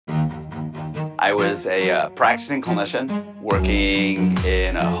I was a practicing clinician working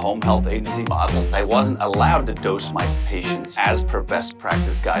in a home health agency model. I wasn't allowed to dose my patients as per best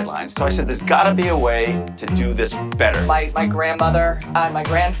practice guidelines. So I said, there's gotta be a way to do this better. My grandmother and my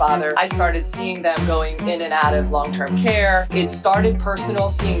grandfather, I started seeing them going in and out of long-term care. It started personal,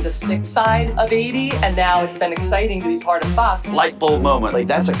 seeing the sick side of 80, and now it's been exciting to be part of Fox. Light bulb moment. Like,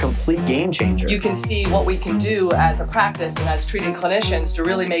 that's a complete game changer. You can see what we can do as a practice and as treating clinicians to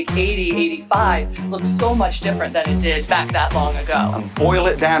really make 80, 85 look so much different than it did back that long ago. And boil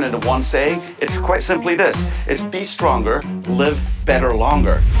it down into one saying, it's quite simply this. It's be stronger, live better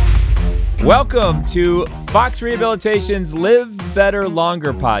longer. Welcome to Fox Rehabilitation's Live Better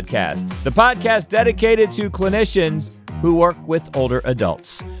Longer podcast, the podcast dedicated to clinicians who work with older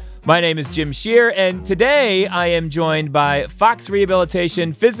adults. My name is Jim Shear, and today I am joined by Fox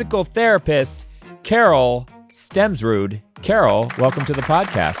Rehabilitation physical therapist, Carol Stemsrud. Carol, welcome to the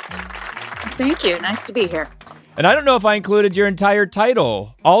podcast. Thank you. Nice to be here. And I don't know if I included your entire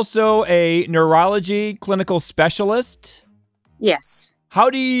title. Also a neurology clinical specialist? Yes. How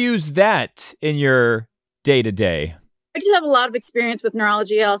do you use that in your day-to-day? I just have a lot of experience with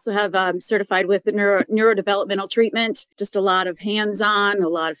neurology. I also have certified with neurodevelopmental treatment, just a lot of hands-on, a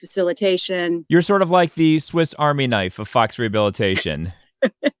lot of facilitation. You're sort of like the Swiss Army knife of Fox Rehabilitation.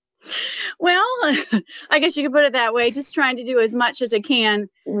 Well, I guess you could put it that way. Just trying to do as much as I can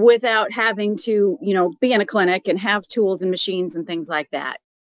without having to, be in a clinic and have tools and machines and things like that.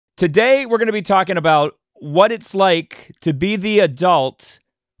 Today, we're going to be talking about what it's like to be the adult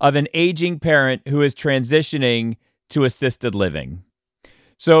of an aging parent who is transitioning to assisted living.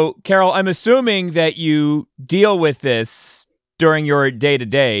 So, Carol, I'm assuming that you deal with this during your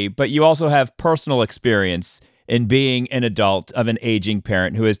day-to-day, but you also have personal experience in being an adult of an aging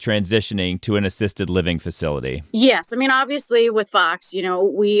parent who is transitioning to an assisted living facility. Yes. I mean, obviously with Fox,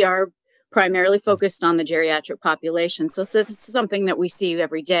 we are primarily focused on the geriatric population. So this is something that we see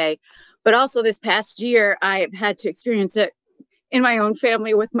every day. But also this past year, I've had to experience it in my own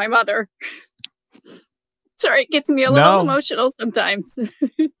family with my mother. Sorry, it gets me a little emotional sometimes.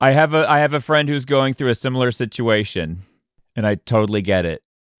 I have a friend who's going through a similar situation, and I totally get it.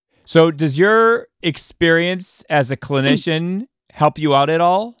 So does your experience as a clinician help you out at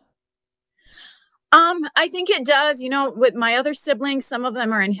all? I think it does. With my other siblings, some of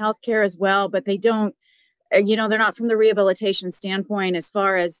them are in healthcare as well, but they don't, they're not from the rehabilitation standpoint as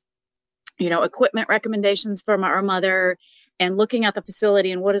far as, equipment recommendations from our mother and looking at the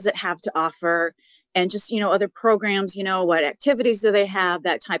facility and what does it have to offer and just, other programs, what activities do they have,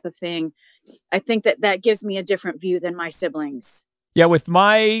 that type of thing. I think that gives me a different view than my siblings. Yeah, with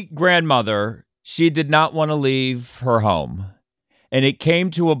my grandmother, she did not want to leave her home. And it came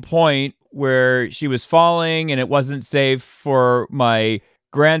to a point where she was falling and it wasn't safe for my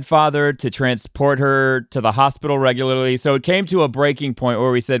grandfather to transport her to the hospital regularly. So it came to a breaking point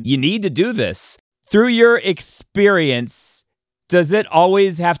where we said, you need to do this. Through your experience, does it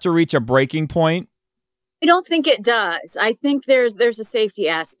always have to reach a breaking point? I don't think it does. I think there's a safety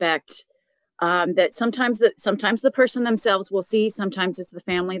aspect. That sometimes the person themselves will see, sometimes it's the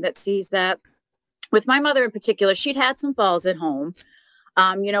family that sees that. With my mother in particular, she'd had some falls at home.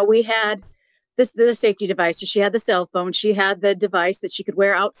 We had the safety devices. She had the cell phone. She had the device that she could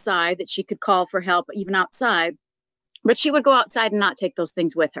wear outside, that she could call for help even outside. But she would go outside and not take those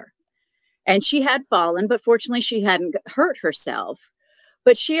things with her. And she had fallen, but fortunately she hadn't hurt herself.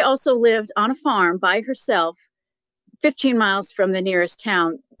 But she also lived on a farm by herself, 15 miles from the nearest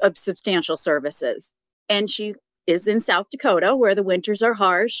town of substantial services. And she is in South Dakota where the winters are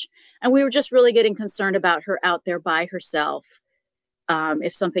harsh. And we were just really getting concerned about her out there by herself.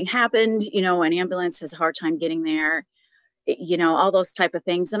 If something happened, an ambulance has a hard time getting there, all those type of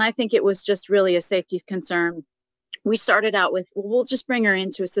things. And I think it was just really a safety concern. We started out with, we'll just bring her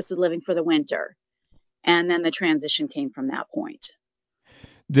into assisted living for the winter. And then the transition came from that point.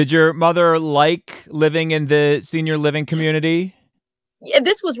 Did your mother like living in the senior living community? Yeah,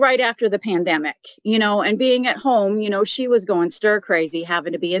 this was right after the pandemic, and being at home, she was going stir crazy,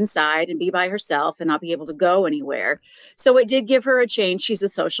 having to be inside and be by herself and not be able to go anywhere. So it did give her a change. She's a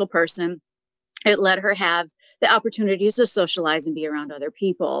social person. It let her have the opportunities to socialize and be around other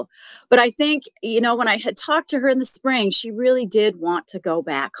people. But I think, when I had talked to her in the spring, she really did want to go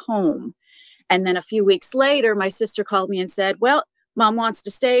back home. And then a few weeks later, my sister called me and said, well, Mom wants to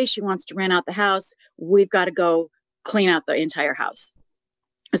stay. She wants to rent out the house. We've got to go clean out the entire house.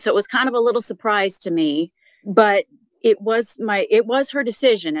 So it was kind of a little surprise to me, but it was her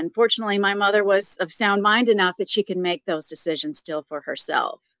decision. And fortunately, my mother was of sound mind enough that she could make those decisions still for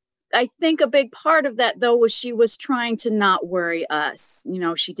herself. I think a big part of that, though, was she was trying to not worry us.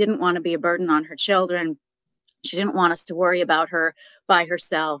 She didn't want to be a burden on her children. She didn't want us to worry about her by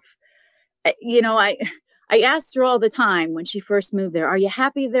herself. I asked her all the time when she first moved there, "Are you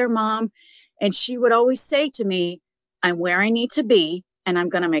happy there, Mom?" And she would always say to me, "I'm where I need to be, and I'm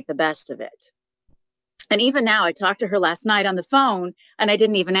going to make the best of it." And even now, I talked to her last night on the phone, and I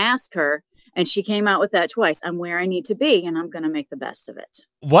didn't even ask her. And she came out with that twice. "I'm where I need to be, and I'm going to make the best of it."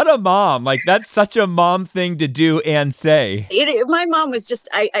 What a mom. Like, that's such a mom thing to do and say. My mom was just,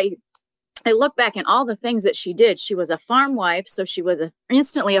 I look back at all the things that she did. She was a farm wife, so she was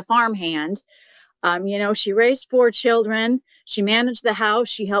instantly a farm hand. She raised 4 children. She managed the house.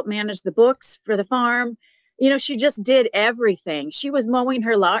 She helped manage the books for the farm. She just did everything. She was mowing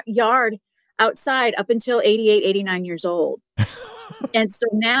her yard outside up until 88, 89 years old. And so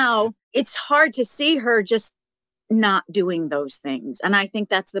now it's hard to see her just not doing those things. And I think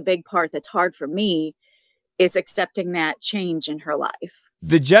that's the big part that's hard for me, is accepting that change in her life.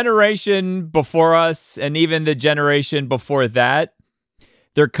 The generation before us and even the generation before that,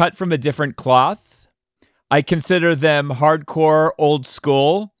 they're cut from a different cloth. I consider them hardcore old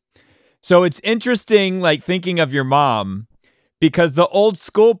school. So it's interesting, like, thinking of your mom, because the old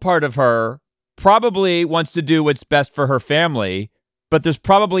school part of her probably wants to do what's best for her family, but there's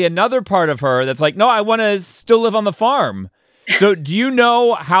probably another part of her that's like, no, I want to still live on the farm. So do you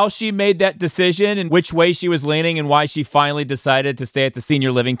know how she made that decision and which way she was leaning and why she finally decided to stay at the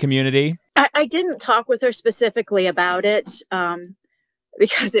senior living community? I didn't talk with her specifically about it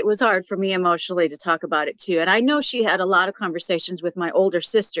because it was hard for me emotionally to talk about it too. And I know she had a lot of conversations with my older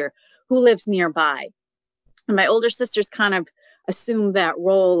sister who lives nearby. And my older sister's kind of assumed that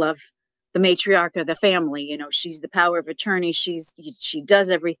role of the matriarch of the family. She's the power of attorney. She does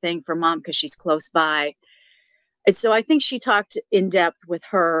everything for Mom because she's close by. And so I think she talked in depth with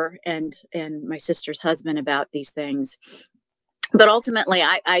her and my sister's husband about these things. But ultimately,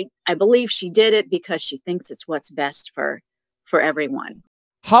 I believe she did it because she thinks it's what's best for everyone.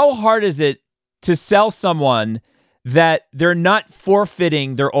 How hard is it to sell someone that they're not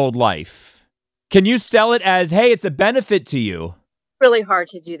forfeiting their old life? Can you sell it as, hey, it's a benefit to you? Really hard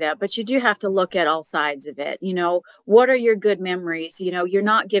to do that, but you do have to look at all sides of it. What are your good memories? You're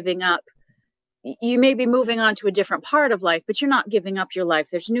not giving up. You may be moving on to a different part of life, but you're not giving up your life.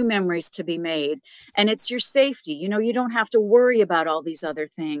 There's new memories to be made, and it's your safety. You don't have to worry about all these other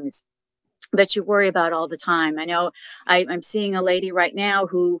things that you worry about all the time. I know I'm seeing a lady right now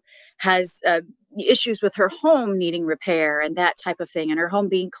who has issues with her home needing repair and that type of thing, and her home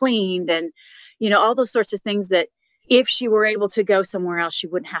being cleaned, and all those sorts of things that if she were able to go somewhere else, she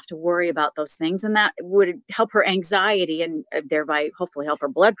wouldn't have to worry about those things. And that would help her anxiety and thereby hopefully help her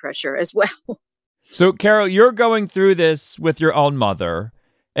blood pressure as well. So, Carol, you're going through this with your own mother,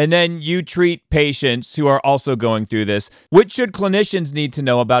 and then you treat patients who are also going through this. What should clinicians need to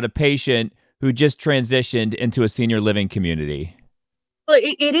know about a patient who just transitioned into a senior living community? Well,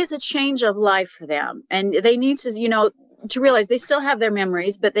 it is a change of life for them. And they need to realize they still have their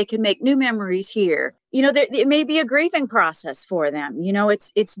memories, but they can make new memories here. It may be a grieving process for them.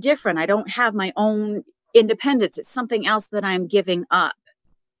 It's different. I don't have my own independence. It's something else that I'm giving up.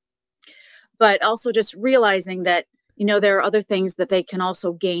 But also just realizing that, there are other things that they can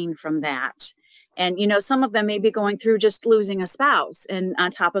also gain from that. And, some of them may be going through just losing a spouse. And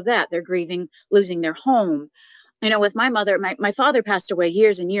on top of that, they're grieving losing their home. With my mother, my father passed away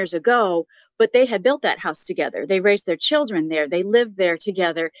years and years ago, but they had built that house together. They raised their children there. They lived there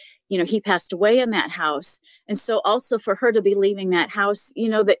together. He passed away in that house. And so also for her to be leaving that house,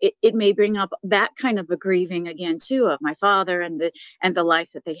 that it may bring up that kind of a grieving again, too, of my father and the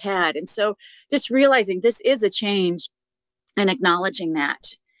life that they had. And so just realizing this is a change and acknowledging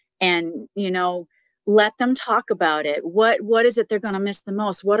that and, let them talk about it. What is it they're going to miss the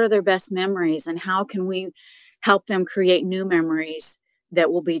most? What are their best memories? And how can we help them create new memories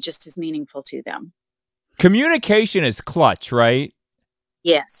that will be just as meaningful to them? Communication is clutch, right?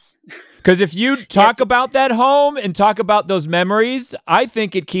 Yes. Because if you talk about that home and talk about those memories, I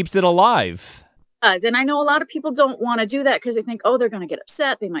think it keeps it alive. And I know a lot of people don't want to do that because they think, they're going to get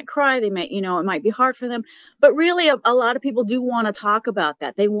upset. They might cry. They might, it might be hard for them. But really, a lot of people do want to talk about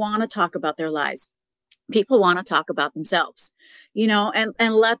that. They want to talk about their lives. People want to talk about themselves, and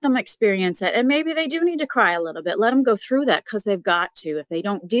let them experience it. And maybe they do need to cry a little bit. Let them go through that because they've got to. If they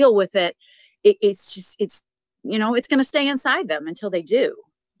don't deal with it, it's going to stay inside them until they do.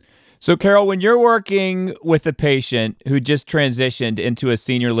 So, Carol, when you're working with a patient who just transitioned into a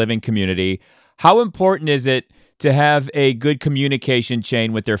senior living community, how important is it to have a good communication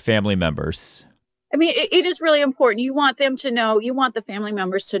chain with their family members? I mean, it is really important. You want them to know, you want the family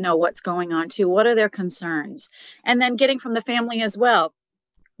members to know what's going on too. What are their concerns? And then getting from the family as well.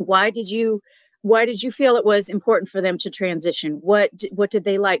 Why did you feel it was important for them to transition? What did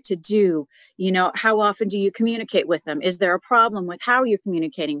they like to do? How often do you communicate with them? Is there a problem with how you're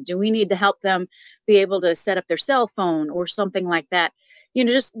communicating? Do we need to help them be able to set up their cell phone or something like that?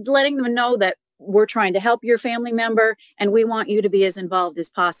 Just letting them know that we're trying to help your family member and we want you to be as involved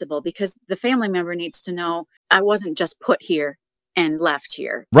as possible, because the family member needs to know, I wasn't just put here and left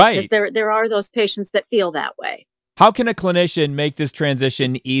here. Right. Because there are those patients that feel that way. How can a clinician make this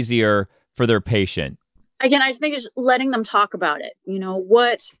transition easier for their patient? Again, I think it's letting them talk about it.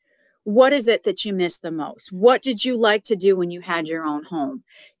 What is it that you miss the most? What did you like to do when you had your own home?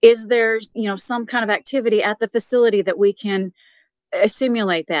 Is there, some kind of activity at the facility that we can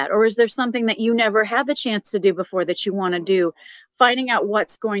simulate that? Or is there something that you never had the chance to do before that you want to do? Finding out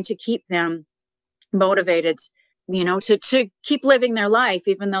what's going to keep them motivated, to keep living their life,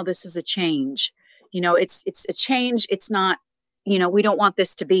 even though this is a change. It's a change. It's not, we don't want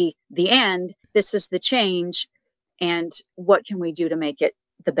this to be the end. This is the change. And what can we do to make it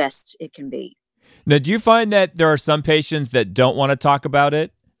the best it can be? Now, do you find that there are some patients that don't want to talk about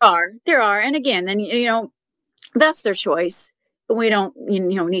it? There are. And again, then, that's their choice. But we don't,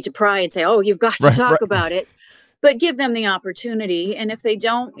 need to pry and say, oh, you've got to talk about it. But give them the opportunity. And if they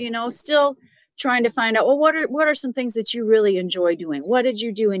don't, still trying to find out, well, what are some things that you really enjoy doing? What did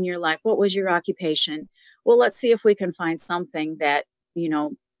you do in your life? What was your occupation? Well, let's see if we can find something that,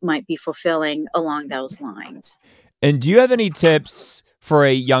 might be fulfilling along those lines. And do you have any tips for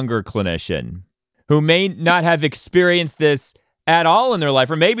a younger clinician who may not have experienced this at all in their life,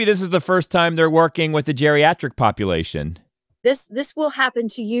 or maybe this is the first time they're working with the geriatric population? This will happen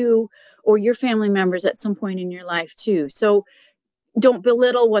to you or your family members at some point in your life too. So don't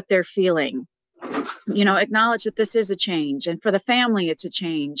belittle what they're feeling. Acknowledge that this is a change, and for the family, it's a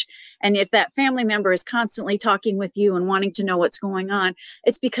change. And if that family member is constantly talking with you and wanting to know what's going on,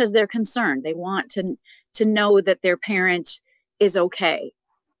 it's because they're concerned. They want to know that their parent is okay.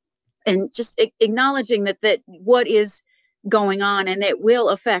 And just acknowledging that what is going on, and it will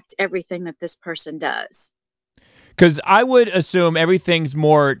affect everything that this person does. Because I would assume everything's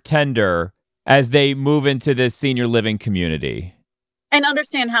more tender as they move into this senior living community. And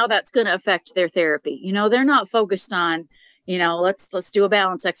understand how that's going to affect their therapy. They're not focused on, let's do a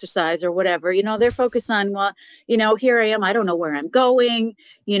balance exercise or whatever. They're focused on, well, here I am. I don't know where I'm going.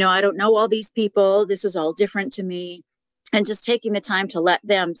 I don't know all these people. This is all different to me. And just taking the time to let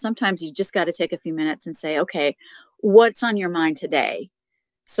them, sometimes you just got to take a few minutes and say, okay, what's on your mind today?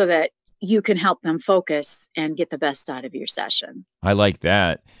 So that you can help them focus and get the best out of your session. I like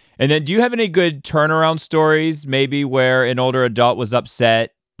that. And then do you have any good turnaround stories, maybe where an older adult was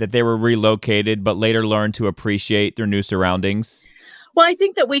upset that they were relocated, but later learned to appreciate their new surroundings? Well, I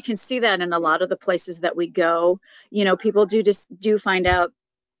think that we can see that in a lot of the places that we go. People do find out,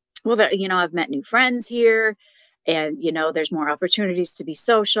 well, that, I've met new friends here, and, there's more opportunities to be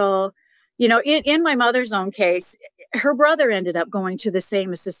social. In my mother's own case, her brother ended up going to the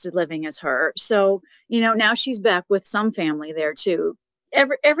same assisted living as her. So, now she's back with some family there too.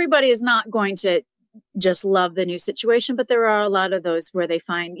 Everybody is not going to just love the new situation, but there are a lot of those where they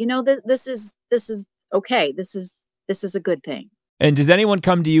find, this is okay. This is a good thing. And does anyone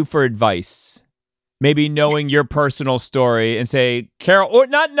come to you for advice? Maybe knowing your personal story and say, Carol, or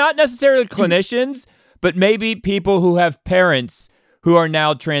not necessarily clinicians, but maybe people who have parents who are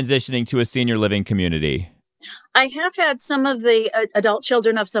now transitioning to a senior living community. I have had some of the adult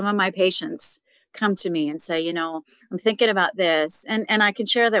children of some of my patients come to me and say, I'm thinking about this, and I can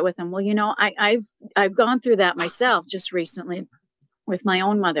share that with them. Well, I've gone through that myself just recently with my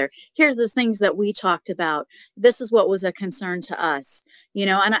own mother. Here's the things that we talked about. This is what was a concern to us,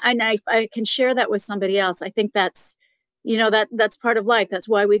 and I can share that with somebody else. I think that's, that's part of life. That's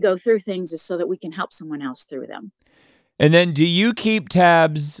why we go through things, is so that we can help someone else through them. And then do you keep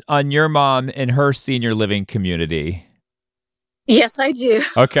tabs on your mom and her senior living community? Yes, I do.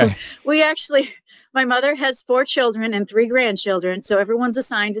 Okay. My mother has 4 children and 3 grandchildren, so everyone's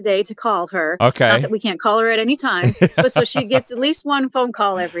assigned a day to call her. Okay. Not that we can't call her at any time, but so she gets at least one phone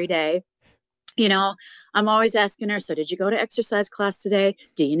call every day. I'm always asking her, so did you go to exercise class today?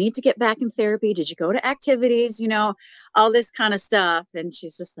 Do you need to get back in therapy? Did you go to activities? All this kind of stuff. And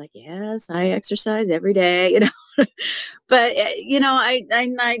she's just like, yes, I exercise every day, But,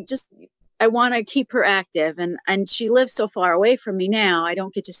 I want to keep her active, and she lives so far away from me now. I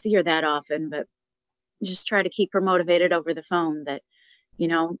don't get to see her that often, but just try to keep her motivated over the phone that,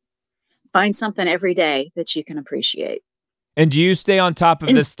 find something every day that you can appreciate. And do you stay on top of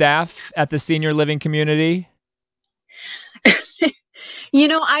the staff at the senior living community?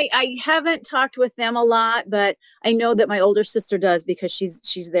 I haven't talked with them a lot, but I know that my older sister does because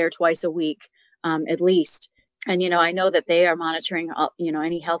she's there twice a week, at least. And, I know that they are monitoring,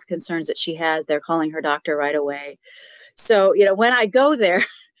 any health concerns that she has. They're calling her doctor right away. So, when I go there,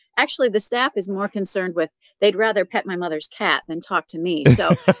 actually the staff is more concerned with, they'd rather pet my mother's cat than talk to me. So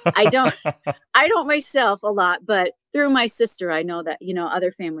I don't myself a lot, but through my sister, I know that,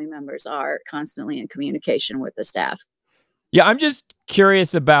 other family members are constantly in communication with the staff. Yeah, I'm just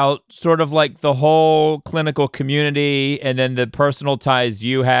curious about sort of like the whole clinical community and then the personal ties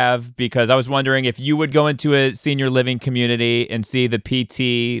you have, because I was wondering if you would go into a senior living community and see the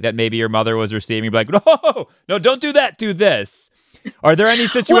PT that maybe your mother was receiving, be like, no, don't do that, do this. Are there any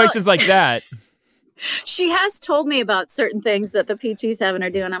situations like that? She has told me about certain things that the PTs having her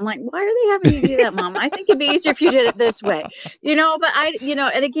do, and I'm like, why are they having you do that, Mom? I think it'd be easier if you did it this way, but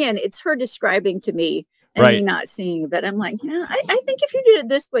and again, it's her describing to me and me not seeing, but I'm like, I think if you did it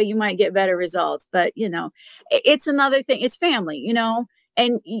this way, you might get better results. But, it's another thing. It's family,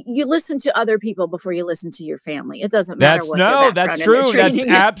 and you listen to other people before you listen to your family. It doesn't matter that's true. That's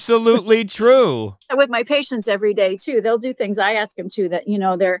absolutely true. With my patients every day too, they'll do things I ask them to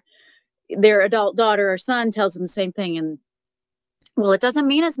that, their adult daughter or son tells them the same thing. And well, it doesn't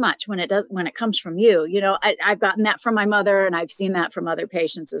mean as much when it comes from you. I've gotten that from my mother, and I've seen that from other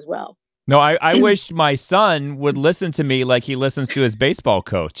patients as well. No, I wish my son would listen to me like he listens to his baseball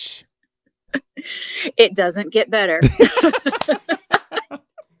coach. It doesn't get better.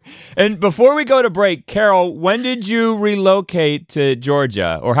 And before we go to break, Carol, when did you relocate to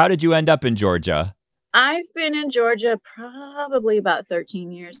Georgia, or how did you end up in Georgia? I've been in Georgia probably about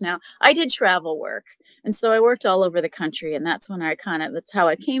 13 years now. I did travel work. And so I worked all over the country. And that's when that's how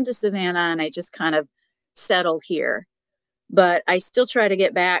I came to Savannah, and I just kind of settled here. But I still try to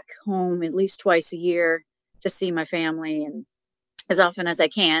get back home at least twice a year to see my family, and as often as I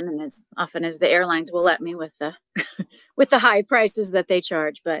can, and as often as the airlines will let me with the with the high prices that they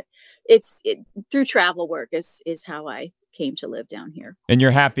charge. But through travel work is how I came to live down here. And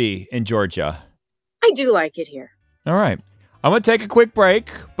you're happy in Georgia? I do like it here. All right. I'm going to take a quick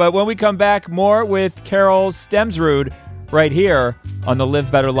break, but when we come back, more with Carol Stemsrud right here on the Live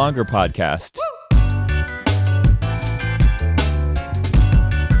Better Longer podcast.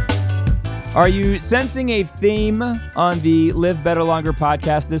 Are you sensing a theme on the Live Better Longer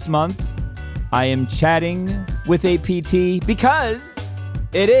podcast this month? I am chatting with a PT because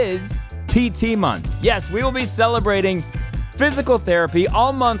it is PT month. Yes, we will be celebrating physical therapy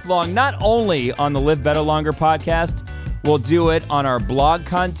all month long, not only on the Live Better Longer podcast. We'll do it on our blog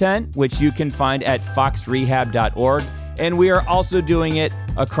content, which you can find at foxrehab.org. And we are also doing it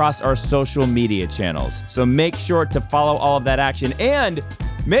across our social media channels. So make sure to follow all of that action, and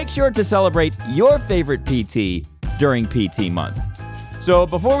make sure to celebrate your favorite PT during PT month. So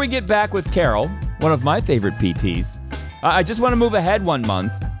before we get back with Carol, one of my favorite PTs, I just want to move ahead 1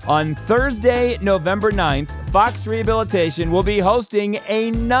 month. On Thursday, November 9th, Fox Rehabilitation will be hosting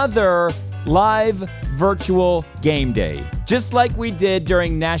another live virtual game day, just like we did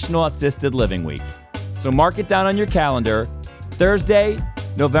during National Assisted Living Week. So mark it down on your calendar. Thursday,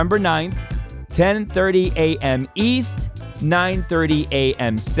 November 9th, 10:30 a.m. East, 9:30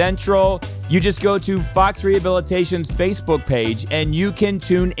 a.m. Central. You just go to Fox Rehabilitation's Facebook page and you can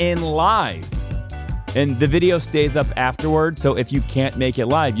tune in live. And the video stays up afterward, so if you can't make it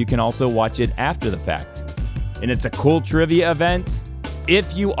live, you can also watch it after the fact. And it's a cool trivia event.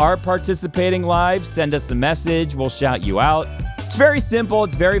 If you are participating live, send us a message. We'll shout you out. It's very simple.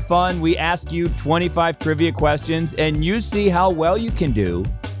 It's very fun. We ask you 25 trivia questions, and you see how well you can do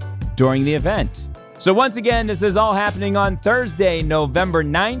during the event. So once again, this is all happening on Thursday, November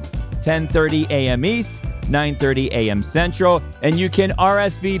 9th, 10:30 a.m. East, 9:30 a.m. Central, and you can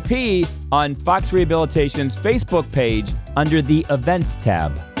RSVP on Fox Rehabilitation's Facebook page under the Events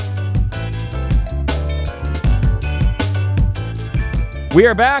tab. We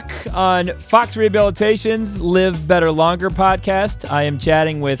are back on Fox Rehabilitation's Live Better Longer podcast. I am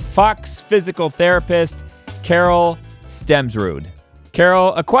chatting with Fox physical therapist Carol Stemsrud.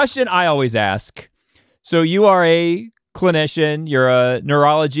 Carol, a question I always ask. So you are a clinician, you're a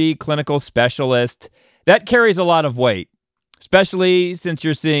neurology clinical specialist. That carries a lot of weight, especially since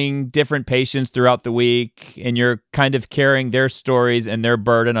you're seeing different patients throughout the week and you're kind of carrying their stories and their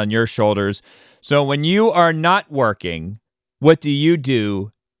burden on your shoulders. So when you are not working, what do you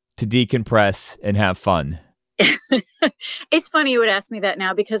do to decompress and have fun? It's funny you would ask me that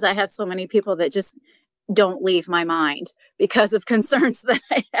now, because I have so many people that just don't leave my mind because of concerns that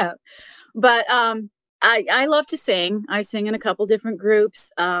I have. But I love to sing. I sing in a couple different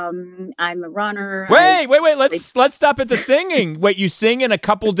groups. I'm a runner. Wait. Let's stop at the singing. Wait, you sing in a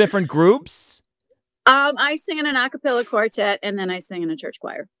couple different groups? I sing in an a cappella quartet, and then I sing in a church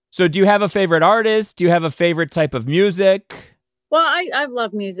choir. So do you have a favorite artist? Do you have a favorite type of music? Well, I've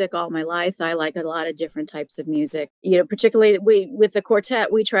loved music all my life. I like a lot of different types of music. Particularly with the quartet,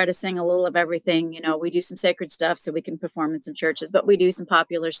 we try to sing a little of everything. We do some sacred stuff so we can perform in some churches, but we do some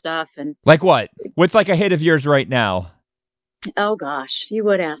popular stuff. And like what? What's like a hit of yours right now? Oh gosh, you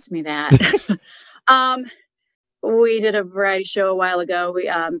would ask me that. We did a variety show a while ago. We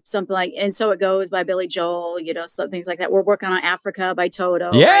something like "And So It Goes" by Billy Joel. Some things like that. We're working on "Africa" by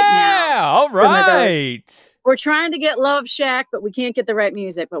Toto. Yeah, right now. All right. We're trying to get "Love Shack," but we can't get the right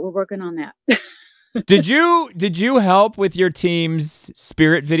music. But we're working on that. Did you help with your team's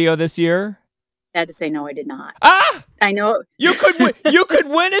Spirit video this year? I had to say no, I did not. I know you could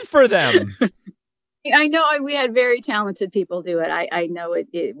win it for them. I know we had very talented people do it. I know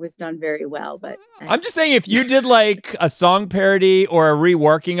it was done very well, but I'm just saying if you did like a song parody or a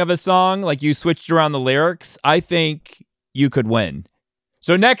reworking of a song, like you switched around the lyrics, I think you could win.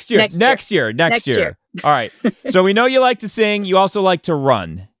 So next year. All right. So we know you like to sing. You also like to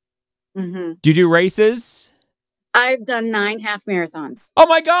run. Mm-hmm. Do you do races? I've done 9 half marathons. Oh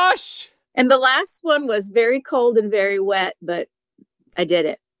my gosh. And the last one was very cold and very wet, but I did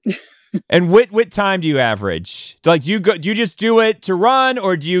it. And what time do you average? Like, do you just do it to run,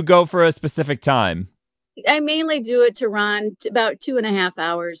 or do you go for a specific time? I mainly do it to run. About 2.5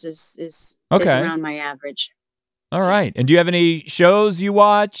 hours is around my average. All right. And do you have any shows you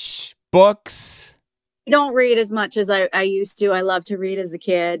watch? Books? I don't read as much as I used to. I loved to read as a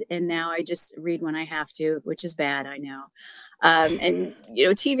kid, and now I just read when I have to, which is bad, I know. And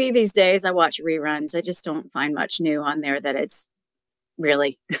TV these days, I watch reruns. I just don't find much new on there that it's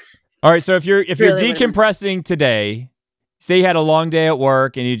really. All right, so if you're really decompressing today, say you had a long day at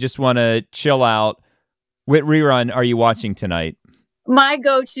work and you just want to chill out, what rerun are you watching tonight? My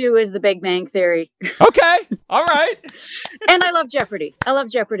go-to is The Big Bang Theory. Okay, all right. And I love Jeopardy. I love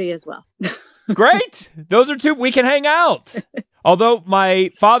Jeopardy as well. Great. Those are two. We can hang out. Although my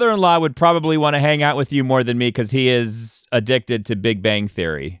father-in-law would probably want to hang out with you more than me because he is addicted to Big Bang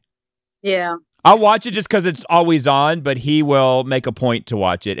Theory. Yeah. I'll watch it just because it's always on, but he will make a point to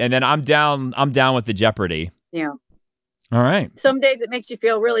watch it. And then I'm down with the Jeopardy. Yeah. All right. Some days it makes you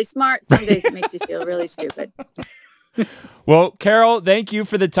feel really smart. Some days it makes you feel really stupid. Well, Carol, thank you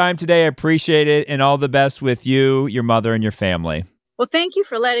for the time today. I appreciate it. And all the best with you, your mother, and your family. Well, thank you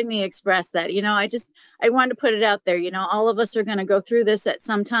for letting me express that. I wanted to put it out there. All of us are going to go through this at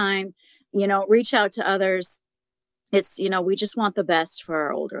some time. Reach out to others. It's, we just want the best for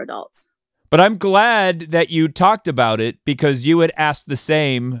our older adults. But I'm glad that you talked about it because you would ask the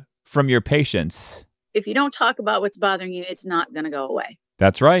same from your patients. If you don't talk about what's bothering you, it's not going to go away.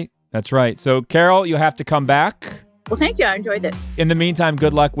 That's right. That's right. So, Carol, you'll have to come back. Well, thank you. I enjoyed this. In the meantime,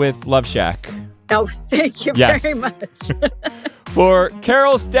 good luck with Love Shack. Oh, thank you very much. For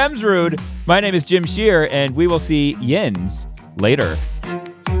Carol Stemsrud, my name is Jim Shear, and we will see Yins later.